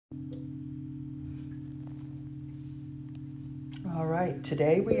All right,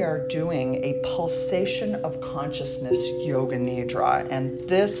 today we are doing a pulsation of consciousness yoga nidra, and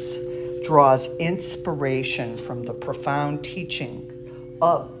this draws inspiration from the profound teaching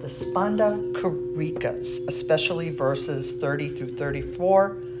of the Spanda Karikas, especially verses 30 through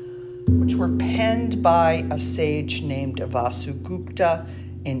 34, which were penned by a sage named Vasugupta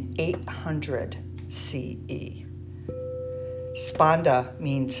in 800 CE. Spanda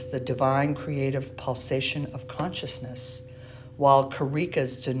means the divine creative pulsation of consciousness, while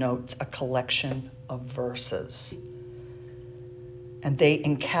Karikas denotes a collection of verses. And they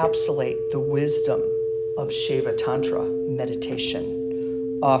encapsulate the wisdom of Shiva Tantra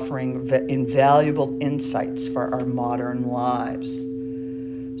meditation, offering invaluable insights for our modern lives. So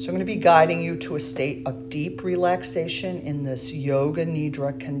I'm going to be guiding you to a state of deep relaxation in this Yoga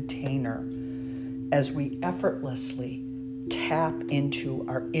Nidra container as we effortlessly tap into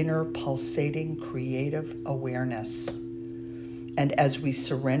our inner pulsating creative awareness. And as we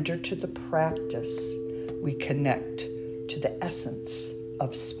surrender to the practice, we connect to the essence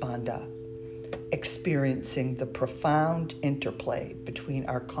of Spanda, experiencing the profound interplay between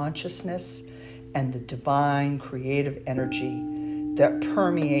our consciousness and the divine creative energy that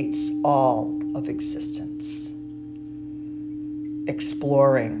permeates all of existence.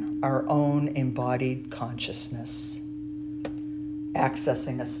 Exploring our own embodied consciousness,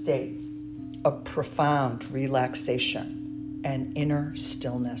 accessing a state of profound relaxation and inner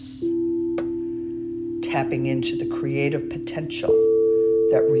stillness, tapping into the creative potential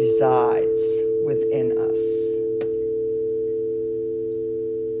that resides within us.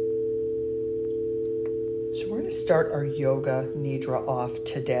 So we're going to start our Yoga Nidra off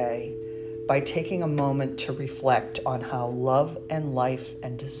today by taking a moment to reflect on how love and life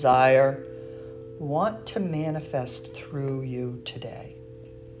and desire want to manifest through you today.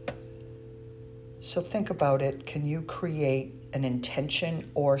 So think about it. Can you create an intention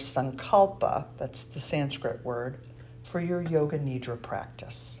or sankalpa, that's the Sanskrit word, for your Yoga Nidra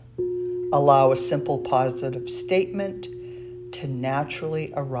practice? Allow a simple positive statement to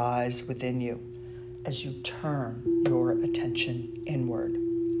naturally arise within you as you turn your attention inward.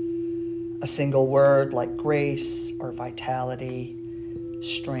 A single word like grace or vitality,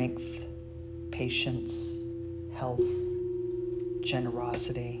 strength, patience, health,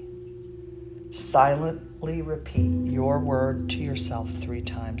 generosity. Silently repeat your word to yourself 3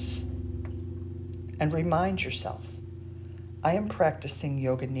 times. And remind yourself, I am practicing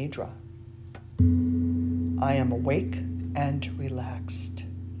Yoga Nidra. I am awake and relaxed.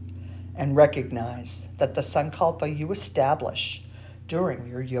 And recognize that the sankalpa you establish during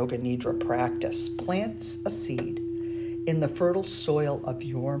your Yoga Nidra practice plants a seed in the fertile soil of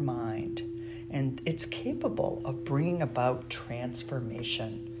your mind, and it's capable of bringing about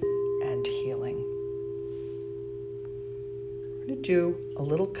transformation and healing. We're going to do a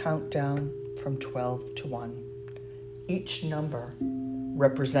little countdown from 12 to 1, each number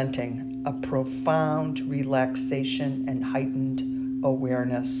representing a profound relaxation and heightened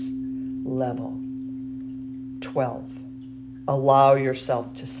awareness level. 12. Allow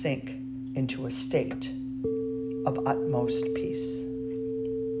yourself to sink into a state of utmost peace.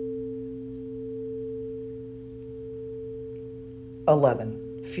 11.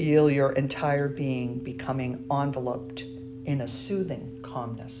 Feel your entire being becoming enveloped in a soothing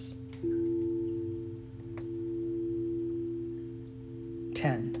calmness.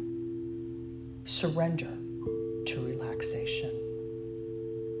 10. Surrender to relaxation.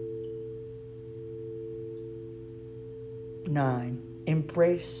 9.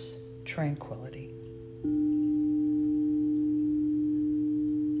 Embrace tranquility.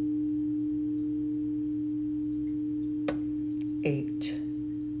 8.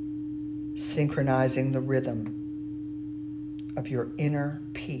 Synchronizing the rhythm of your inner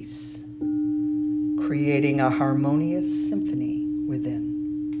peace, creating a harmonious symphony within.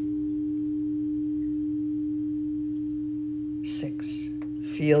 6.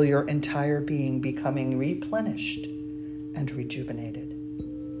 Feel your entire being becoming replenished and rejuvenated.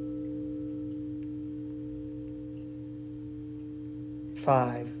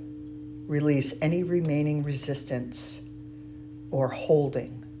 5. Release any remaining resistance or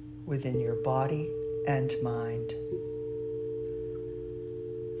holding within your body and mind.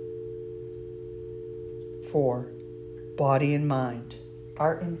 4. Body and mind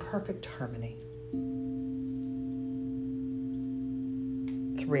are in perfect harmony.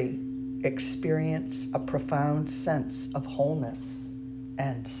 3. Experience a profound sense of wholeness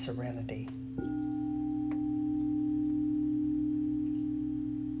and serenity.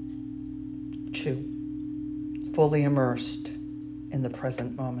 2. Fully immersed in the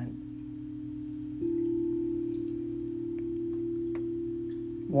present moment.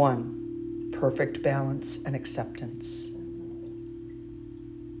 1. Perfect balance and acceptance.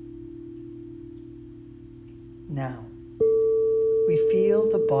 Now, we feel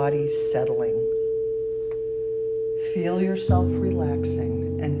the body settling. Feel yourself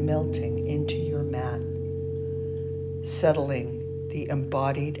relaxing and melting into your mat, settling the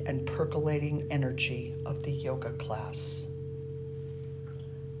embodied and percolating energy of the yoga class.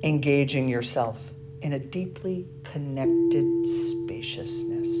 Engaging yourself in a deeply connected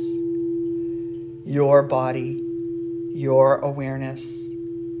spaciousness. Your body, your awareness.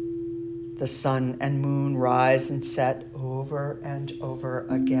 The sun and moon rise and set over and over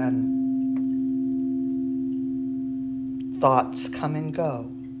again. Thoughts come and go,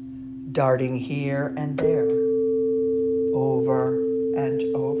 darting here and there, over and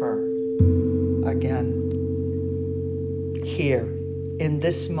over again. Here, in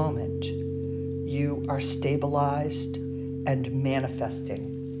this moment, you are stabilized and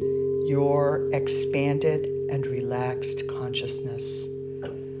manifesting your expanded and relaxed consciousness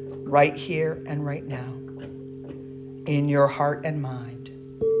right here and right now. In your heart and mind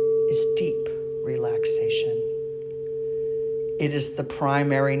is deep relaxation. It is the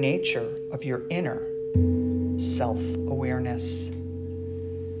primary nature of your inner self-awareness.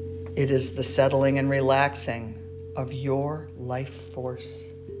 It is the settling and relaxing of your life force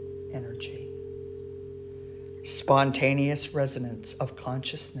energy. Spontaneous resonance of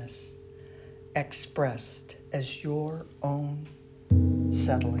consciousness expressed as your own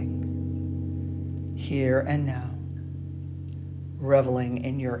settling, here and now, reveling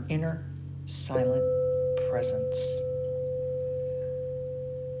in your inner silent presence.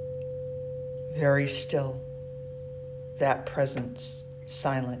 Very still, that presence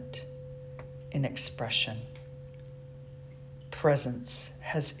silent in expression. Presence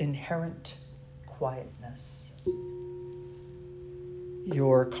has inherent quietness.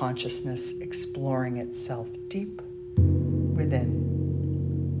 Your consciousness exploring itself deep within.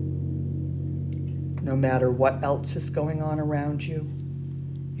 No matter what else is going on around you,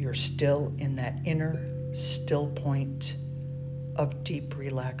 you're still in that inner still point of deep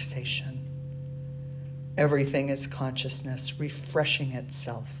relaxation. Everything is consciousness refreshing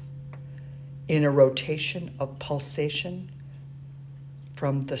itself in a rotation of pulsation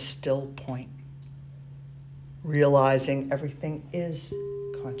from the still point, realizing everything is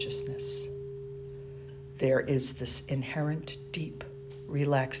consciousness. There is this inherent deep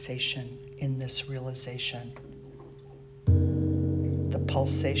relaxation in this realization. The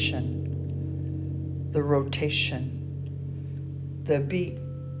pulsation, the rotation, the beat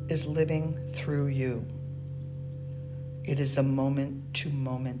is living through you. It is a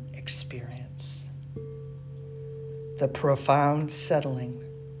moment-to-moment experience. The profound settling,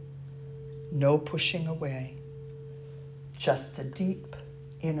 no pushing away, just a deep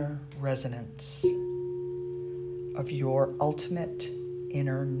inner resonance of your ultimate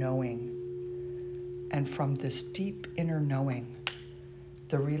inner knowing. And from this deep inner knowing,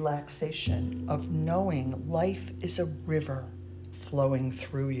 the relaxation of knowing life is a river flowing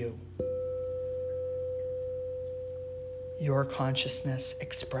through you. Your consciousness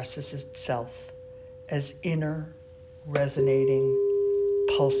expresses itself as inner, resonating,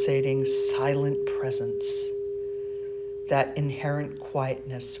 pulsating, silent presence, that inherent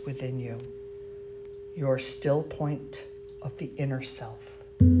quietness within you, your still point of the inner self,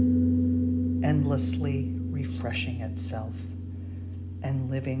 endlessly refreshing itself and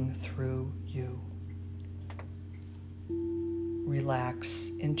living through you.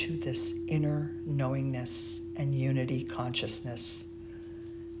 Relax into this inner knowingness and unity consciousness,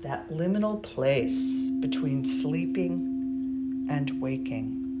 that liminal place between sleeping and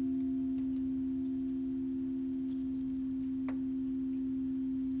waking.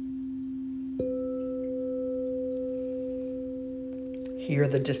 Hear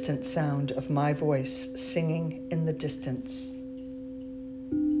the distant sound of my voice singing in the distance.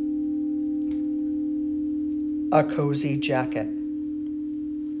 A cozy jacket,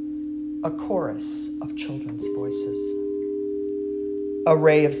 a chorus of children's voices, a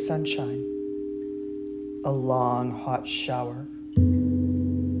ray of sunshine, a long hot shower,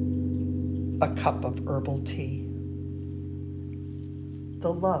 a cup of herbal tea,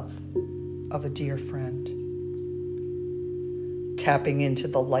 the love of a dear friend, tapping into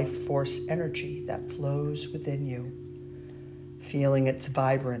the life force energy that flows within you, feeling its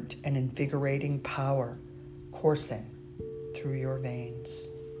vibrant and invigorating power coursing through your veins.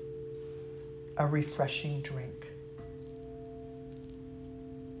 A refreshing drink.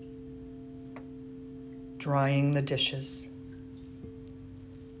 Drying the dishes.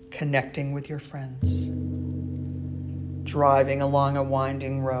 Connecting with your friends. driving along a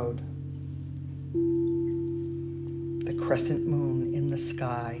winding road, the crescent moon in the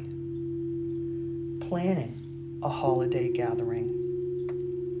sky, planning a holiday gathering,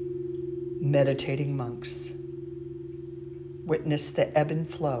 meditating monks, witness the ebb and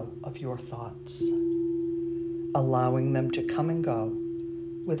flow of your thoughts, allowing them to come and go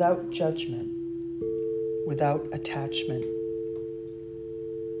without judgment, without attachment.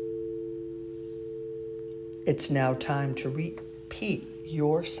 It's now time to repeat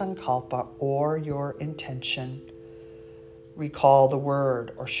your sankalpa or your intention. Recall the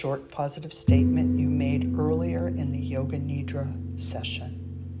word or short positive statement you made earlier in the Yoga Nidra session.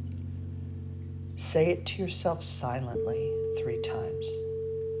 Say it to yourself silently 3 times.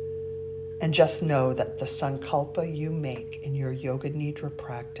 And just know that the sankalpa you make in your Yoga Nidra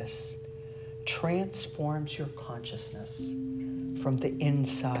practice transforms your consciousness from the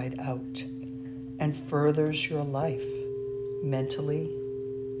inside out and furthers your life mentally,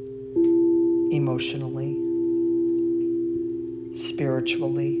 emotionally,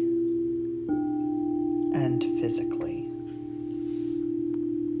 spiritually, and physically.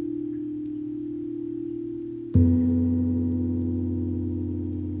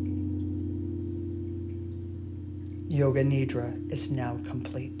 Yoga Nidra is now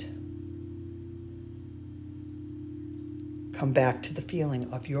complete. Come back to the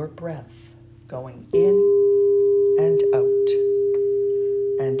feeling of your breath going in and out,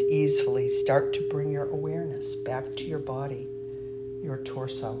 and easily start to bring your awareness back to your body, your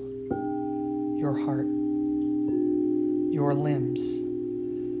torso, your heart, your limbs,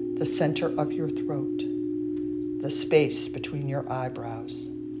 the center of your throat, the space between your eyebrows.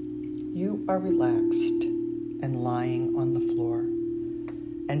 You are relaxed and lying on the floor.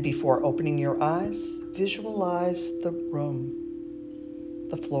 And before opening your eyes, visualize the room,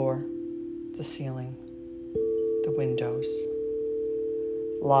 the floor, the ceiling, the windows.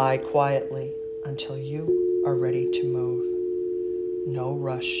 Lie quietly until you are ready to move. No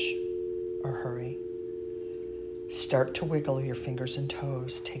rush or hurry. Start to wiggle your fingers and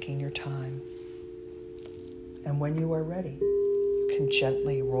toes, taking your time. And when you are ready, you can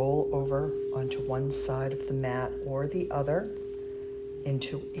gently roll over onto one side of the mat or the other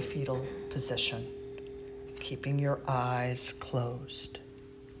into a fetal position, keeping your eyes closed.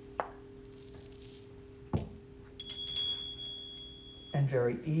 And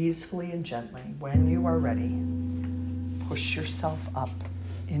very easily and gently, when you are ready, push yourself up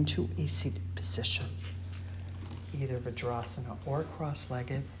into a seated position, either Vajrasana or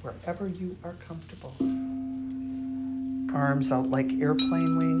cross-legged, wherever you are comfortable. Arms out like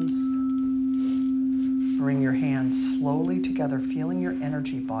airplane wings. Bring your hands slowly together, feeling your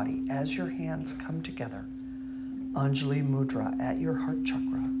energy body as your hands come together. Anjali Mudra at your heart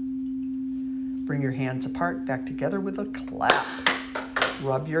chakra. Bring your hands apart, back together with a clap.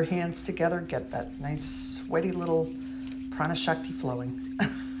 Rub your hands together, get that nice sweaty little prana shakti flowing.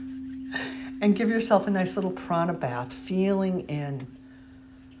 And give yourself a nice little prana bath, feeling in.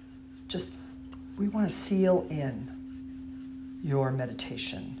 We want to seal in your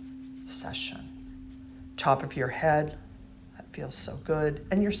meditation session. Top of your head, that feels so good.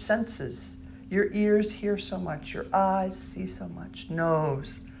 And your senses, your ears hear so much, your eyes see so much,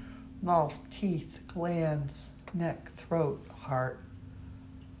 nose, mouth, teeth, glands, neck, throat, heart.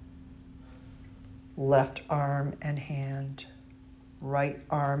 Left arm and hand, right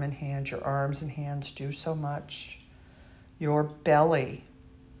arm and hand. Your arms and hands do so much. Your belly,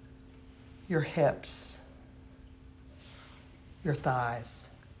 your hips, your thighs,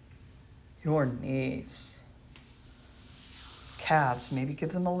 your knees, calves. Maybe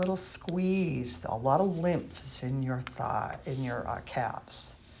give them a little squeeze. A lot of lymph is in your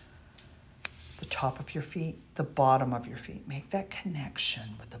calves. The top of your feet, the bottom of your feet. Make that connection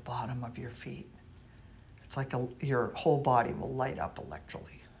with the bottom of your feet. It's like your whole body will light up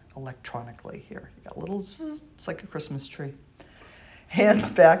electronically here. You got a little zzz, it's like a Christmas tree. Hands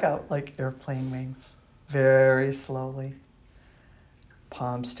back out like airplane wings, very slowly.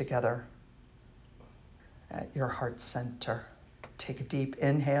 Palms together at your heart center. Take a deep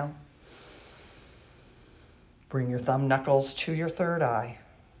inhale. Bring your thumb knuckles to your third eye.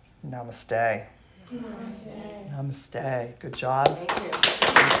 Namaste. Namaste. Namaste. Good job. Thank you.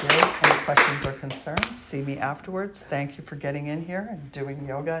 Thank you. Any questions or concerns? See me afterwards. Thank you for getting in here and doing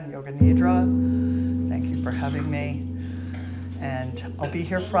yoga and Yoga Nidra. Thank you for having me. And I'll be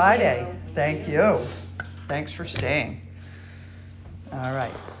here Friday. Thank you. Thanks for staying. All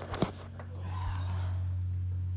right.